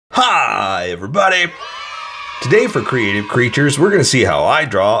Hi everybody! Today for Creative Creatures, we're going to see how I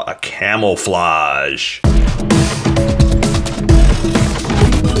draw a camouflage.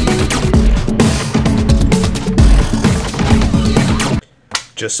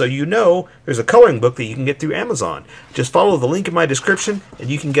 Just so you know, there's a coloring book that you can get through Amazon. Just follow the link in my description and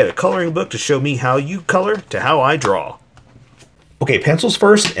you can get a coloring book to show me how you color to how I draw. Okay, pencils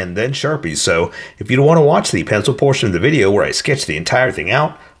first and then Sharpies. So if you don't want to watch the pencil portion of the video where I sketch the entire thing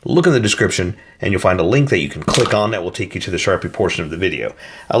out, look in the description and you'll find a link that you can click on that will take you to the Sharpie portion of the video.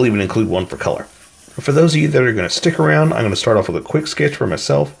 I'll even include one for color. For those of you that are going to stick around, I'm going to start off with a quick sketch for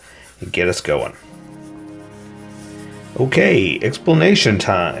myself and get us going. Okay, explanation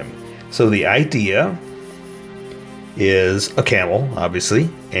time. So the idea is a camel, obviously,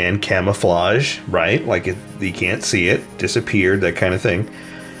 and camouflage, right? Like you can't see it, disappeared, that kind of thing.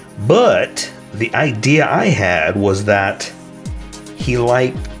 But the idea I had was that he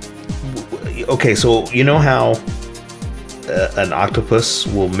okay, so you know how an octopus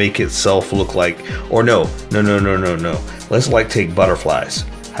will make itself look like, or no. Let's take butterflies.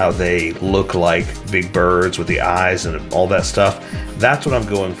 How they look like big birds with the eyes and all that stuff. That's what I'm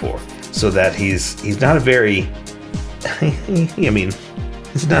going for. So that he's not a very, I mean,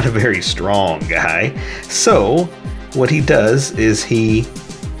 he's not a very strong guy. So what he does is he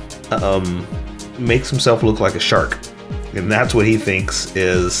makes himself look like a shark. And that's what he thinks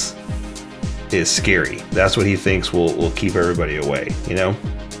is scary. That's what he thinks will keep everybody away, you know?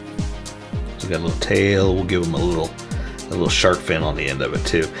 So we got a little tail, we'll give him a little shark fin on the end of it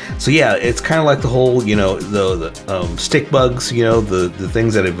too. So yeah, it's kind of like the whole, you know, the stick bugs, you know, the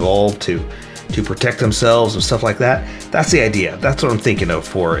things that evolved to protect themselves and stuff like that. That's the idea. That's what I'm thinking of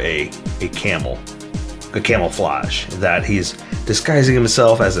for a camouflage, that he's disguising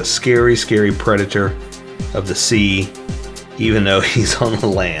himself as a scary predator of the sea, even though he's on the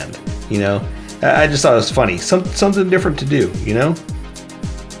land, you know? I just thought it was funny. Something different to do, you know?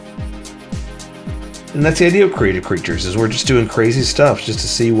 And that's the idea of Creative Creatures, is we're just doing crazy stuff just to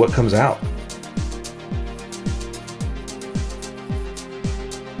see what comes out.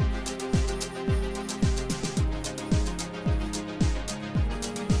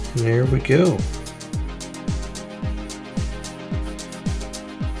 And there we go.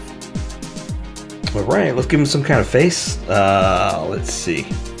 Alright, let's give him some kind of face. Let's see.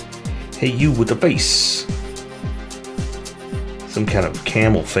 Hey, you with the face. Some kind of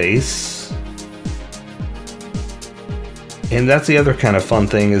camel face. And that's the other kind of fun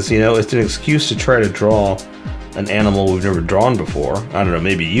thing is, you know, it's an excuse to try to draw an animal we've never drawn before. I don't know,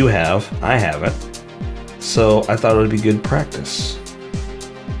 maybe you have. I haven't. So I thought it would be good practice.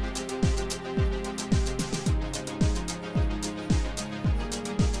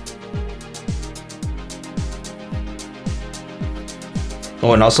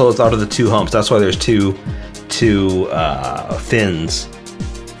 Oh, and also I thought of the two humps. That's why there's two fins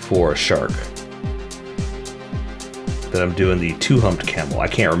for a shark. That I'm doing the two-humped camel. I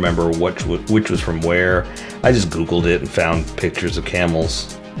can't remember which was from where. I just Googled it and found pictures of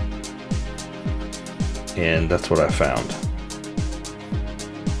camels. And that's what I found.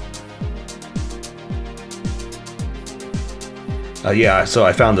 Yeah, so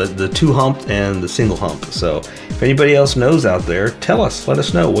I found the two-humped and the single-hump. So if anybody else knows out there, tell us. Let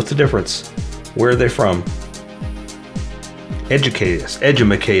us know. What's the difference? Where are they from? Educate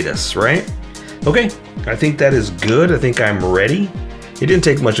us, right? Okay, I think that is good. I think I'm ready. It didn't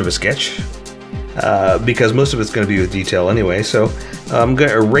take much of a sketch because most of it's going to be with detail anyway. So I'm going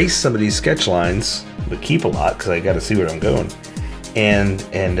to erase some of these sketch lines, but keep a lot because I got to see where I'm going. And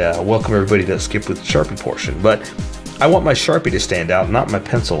welcome everybody to Skip with the Sharpie portion. But I want my Sharpie to stand out, not my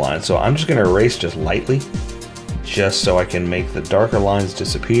pencil line. So I'm just going to erase just lightly, just so I can make the darker lines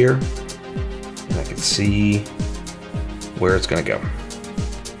disappear, and I can see where it's going to go.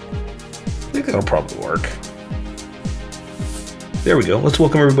 I think that'll probably work. There we go. Let's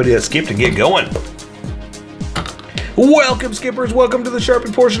welcome everybody that skipped and get going. Welcome, skippers. Welcome to the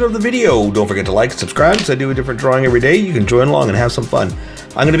Sharpie portion of the video. Don't forget to like and subscribe because I do a different drawing every day. You can join along and have some fun.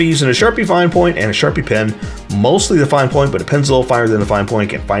 I'm going to be using a Sharpie fine point and a Sharpie pen. Mostly the fine point, but a pen's a little finer than the fine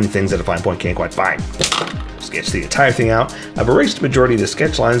point. Can't find things that a fine point can't quite find. Sketch the entire thing out. I've erased the majority of the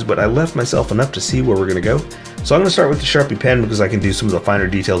sketch lines, but I left myself enough to see where we're going to go. So I'm going to start with the Sharpie pen because I can do some of the finer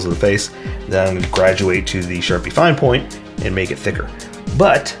details of the face. Then I'm going to graduate to the Sharpie fine point and make it thicker.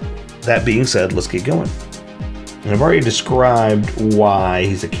 But that being said, let's get going. And I've already described why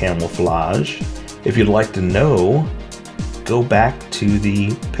he's a camouflage. If you'd like to know, go back to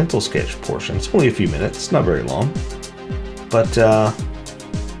the pencil sketch portion. It's only a few minutes, it's not very long. But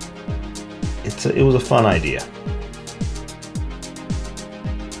it was a fun idea.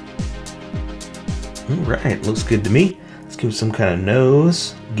 All right, looks good to me. Let's give it some kind of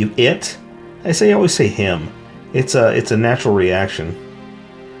nose. Give it. I always say him. It's a natural reaction.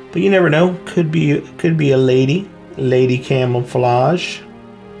 But you never know. Could be a lady. Lady Camelflage.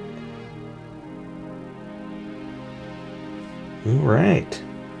 All right.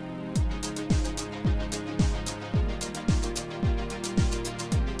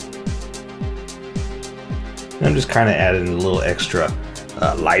 I'm just kind of adding a little extra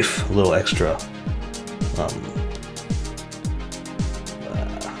life, a little extra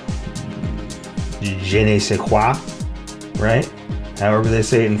je ne sais quoi, right? However they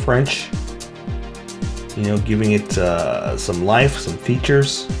say it in French. You know, giving it some life, some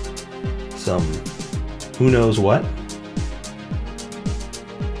features, some who knows what.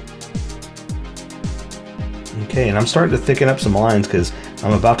 Okay, and I'm starting to thicken up some lines because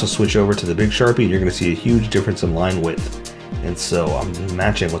I'm about to switch over to the big Sharpie and you're going to see a huge difference in line width. And so I'm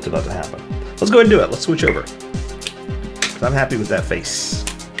matching what's about to happen. Let's go ahead and do it. Let's switch over. I'm happy with that face.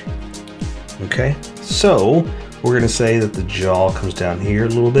 Okay, so we're going to say that the jaw comes down here a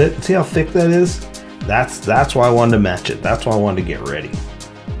little bit. See how thick that is? That's why I wanted to match it. That's why I wanted to get ready.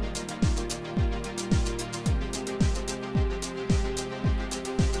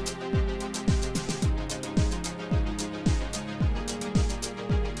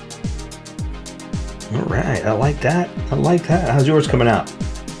 All right, I like that. I like that. How's yours coming out?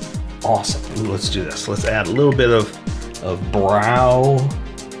 Awesome. Ooh, let's do this. Let's add a little bit of brow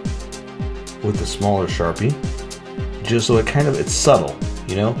with the smaller Sharpie, just so it's subtle,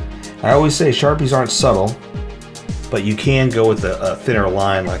 you know? I always say Sharpies aren't subtle, but you can go with a thinner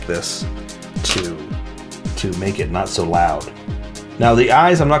line like this to make it not so loud. Now the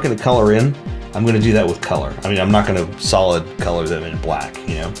eyes I'm not going to color in. I'm going to do that with color. I mean, I'm not going to solid color them in black,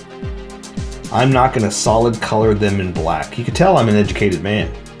 you know? I'm not going to solid color them in black. You can tell I'm an educated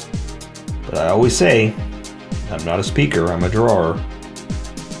man. But I always say, I'm not a speaker, I'm a drawer.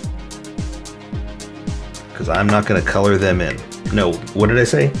 Because I'm not going to color them in. No, what did I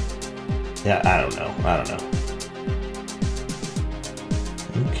say? Yeah, I don't know.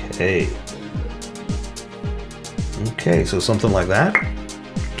 Okay. Okay, so something like that.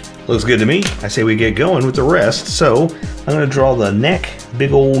 Looks good to me. I say we get going with the rest. So I'm going to draw the neck,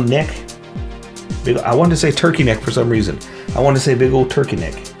 big old neck. I wanted to say turkey neck for some reason. I wanted to say big old turkey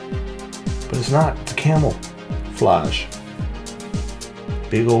neck. But it's not. It's a camelflage.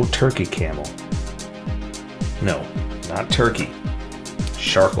 Big old turkey camel. No, not turkey.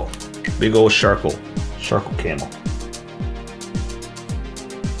 Sharkle. Big old sharkle. Sharkle camel.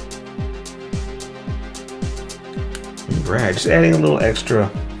 Right, just adding a little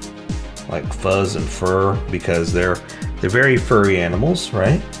extra like fuzz and fur because they're very furry animals,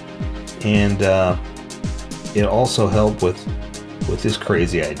 right? And it also helped with this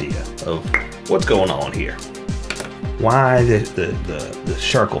crazy idea of what's going on here. Why the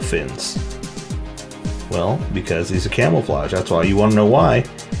sharkle fins? Well, because he's a camelflage. That's why. You want to know why?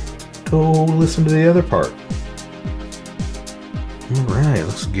 Go listen to the other part. All right,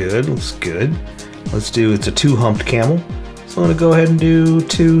 looks good. Looks good. Let's do. It's a two-humped camel. So I'm gonna go ahead and do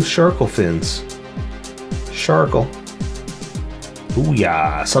two sharkle fins. Sharkle. Ooh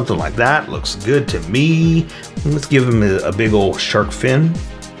yeah, something like that. Looks good to me. Let's give him a big old shark fin.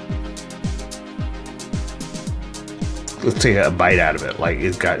 Let's take a bite out of it. Like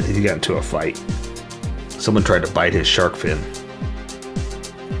he got into a fight. Someone tried to bite his shark fin.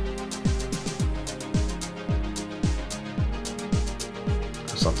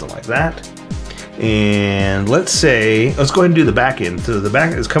 Something like that. And let's go ahead and do the back end. So the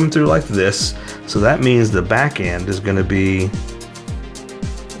back is coming through like this. So that means the back end is going to be.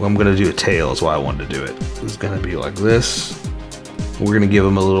 Well, I'm going to do a tail is why I wanted to do it. It's going to be like this. We're going to give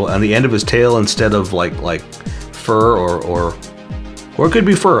him a little on the end of his tail instead of like fur or it could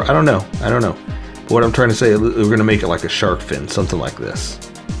be fur. I don't know. But what I'm trying to say, we're going to make it like a shark fin, something like this.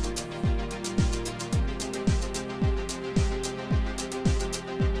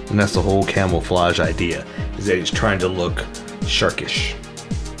 And that's the whole camelflage idea, is that he's trying to look sharkish,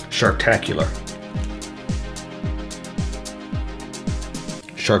 sharktacular.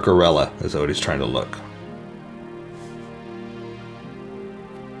 Sharkarella is what he's trying to look.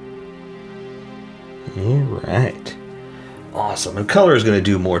 All right, awesome. And color is going to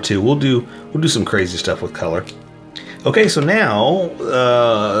do more too. We'll do some crazy stuff with color. Okay, so now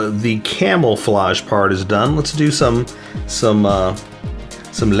the camelflage part is done. Let's do some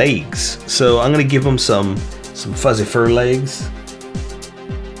legs. So I'm going to give him some fuzzy fur legs.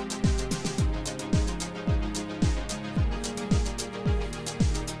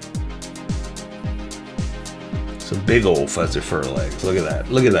 Some big old fuzzy fur legs. Look at that.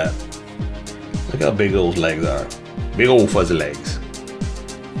 Look at that. Look how big those legs are. Big old fuzzy legs.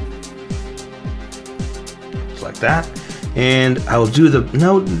 Just like that. And I'll do the,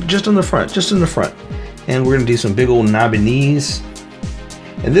 no, just on the front, just in the front. And we're gonna do some big old knobby knees.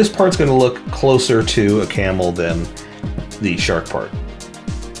 And this part's gonna look closer to a camel than the shark part.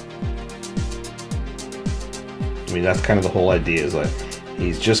 I mean, that's kind of the whole idea, is like,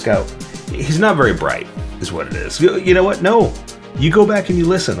 he's not very bright, is what it is. You know what? No, you go back and you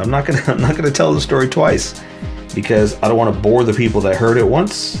listen. I'm not gonna tell the story twice, because I don't want to bore the people that heard it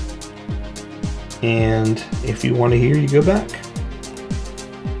once. And if you want to hear, you go back.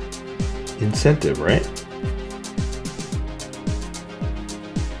 Incentive, right?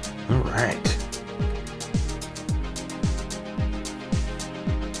 All right.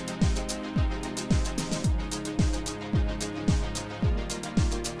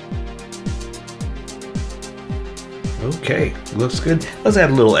 Okay, looks good. Let's add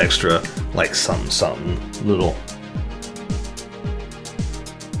a little extra, like something, little.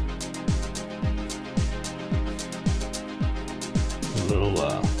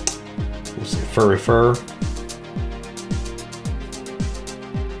 We'll say furry fur.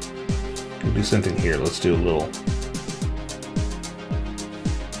 We'll do something here. Let's do a little.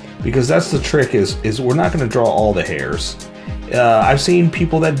 Because that's the trick, is we're not going to draw all the hairs. I've seen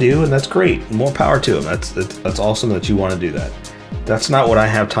people that do, and that's great. More power to them. That's awesome that you want to do that. That's not what I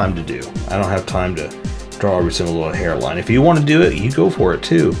have time to do. I don't have time to draw every single little hairline. If you want to do it, you go for it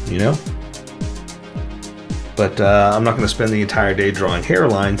too, you know? But I'm not going to spend the entire day drawing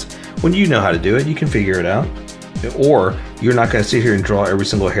hairlines. When you know how to do it, you can figure it out. Or you're not going to sit here and draw every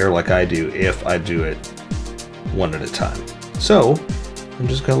single hair like I do if I do it one at a time. So I'm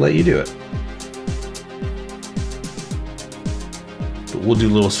just going to let you do it. But we'll do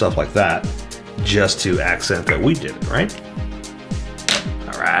little stuff like that just to accent that we did it, right?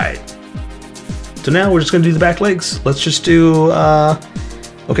 All right. So now we're just going to do the back legs. Let's just do,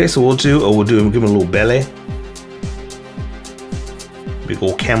 okay, so we'll give him a little belly. Big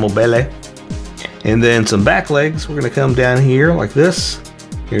old camel belly. And then some back legs. We're going to come down here like this.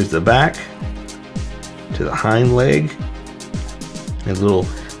 Here's the back to the hind leg. And a little,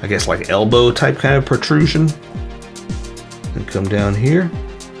 I guess, like elbow type kind of protrusion. And come down here.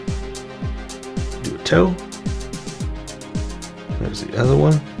 Do a toe. There's the other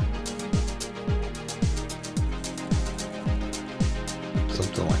one.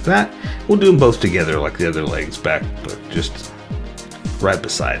 Something like that. We'll do them both together like the other legs back, but just right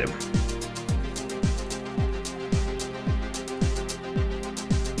beside him.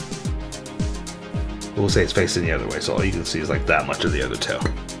 We'll say it's facing the other way, so all you can see is like that much of the other toe.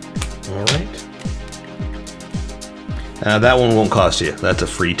 All right. That one won't cost you. That's a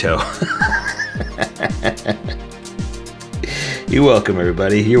free toe. You're welcome,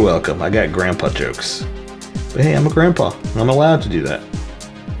 everybody. You're welcome. I got grandpa jokes. But hey, I'm a grandpa. I'm allowed to do that.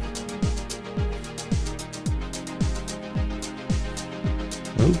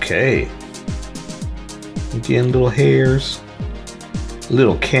 Okay. Again, little hairs.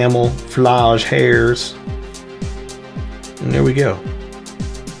 Little camouflage hairs. And there we go.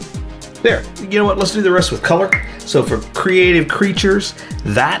 There. You know what? Let's do the rest with color. So for creative creatures,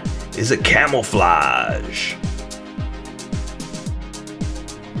 that is a camouflage.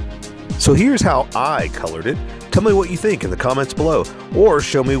 So here's how I colored it. Tell me what you think in the comments below, or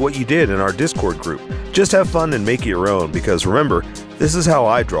show me what you did in our Discord group. Just have fun and make it your own, because remember, this is how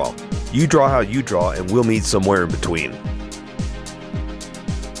I draw. You draw how you draw, and we'll meet somewhere in between.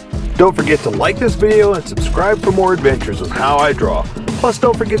 Don't forget to like this video and subscribe for more adventures with How I Draw. Plus,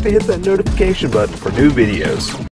 don't forget to hit that notification button for new videos.